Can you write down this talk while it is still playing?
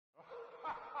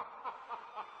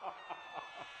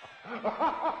Hi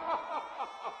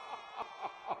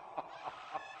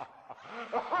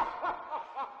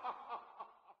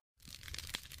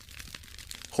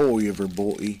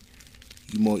everybody,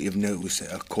 you might have noticed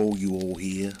that I call you all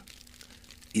here.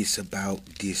 It's about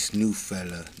this new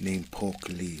fella named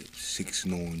PacLives,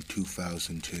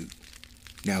 6/9/2002.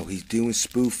 Now he's doing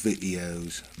spoof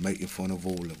videos making fun of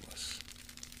all of us.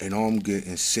 And I'm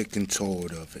getting sick and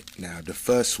tired of it. Now the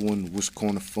first one was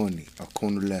kinda funny. I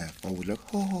kinda laughed. I was like,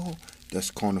 oh,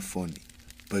 that's kinda funny.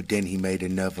 But then he made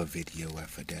another video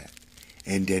after that.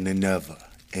 And then another.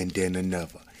 And then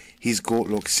another. He's got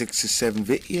like 6 or 7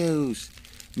 videos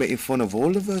making fun of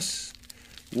all of us.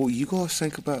 What do you guys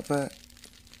think about that?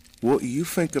 What do you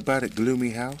think about it,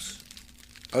 Gloomy House?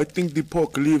 I think the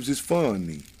PacLives is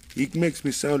funny. He makes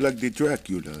me sound like the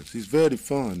Draculas. He's very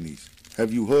funny.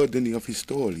 Have you heard any of his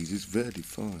stories? He's very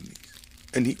funny.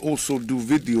 And he also do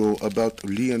video about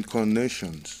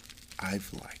reincarnations.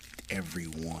 I've liked every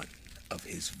one of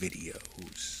his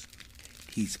videos.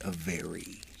 He's a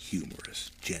very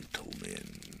humorous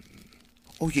gentleman.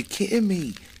 Oh, you're kidding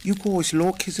me? You guys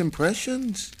like his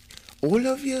impressions? All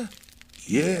of you?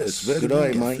 Yes, very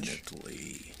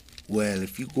definitely. Well,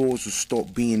 if you guys will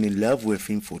stop being in love with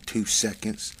him for 2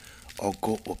 seconds, I've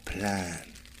got a plan.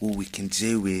 What we can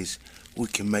do is, we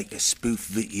can make a spoof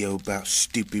video about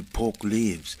stupid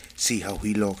PacLives. See how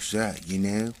he likes that, you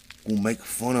know? We'll make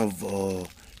fun of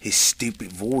his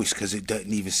stupid voice, because it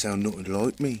doesn't even sound nothing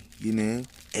like me, you know?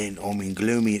 And, I mean,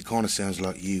 Gloomy, it kind of sounds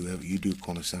like you. You do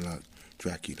kind of sound like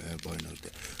Dracula, everybody knows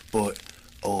that. But,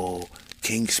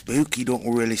 Kingspook, he don't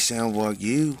really sound like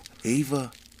you,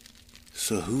 either.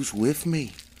 So who's with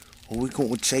me? Are we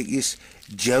going to take this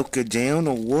joker down,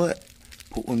 or what?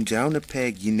 Put him down a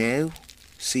peg, you know?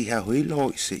 See how he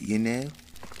likes it, you know?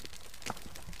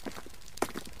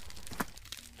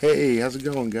 Hey, how's it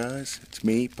going, guys? It's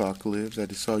me, PacLives. I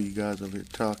just saw you guys over here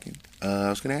talking. I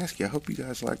was going to ask you, I hope you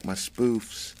guys like my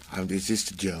spoofs. It's just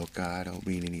a joke. I don't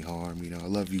mean any harm, you know. I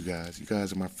love you guys. You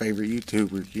guys are my favorite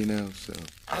YouTubers, you know, so.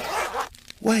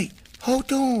 Wait,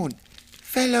 hold on.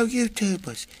 Fellow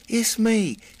YouTubers, it's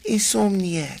me,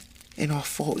 Insomniac. And I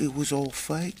thought it was all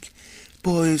fake,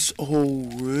 but it's all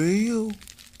real.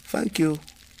 Thank you.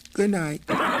 Good night.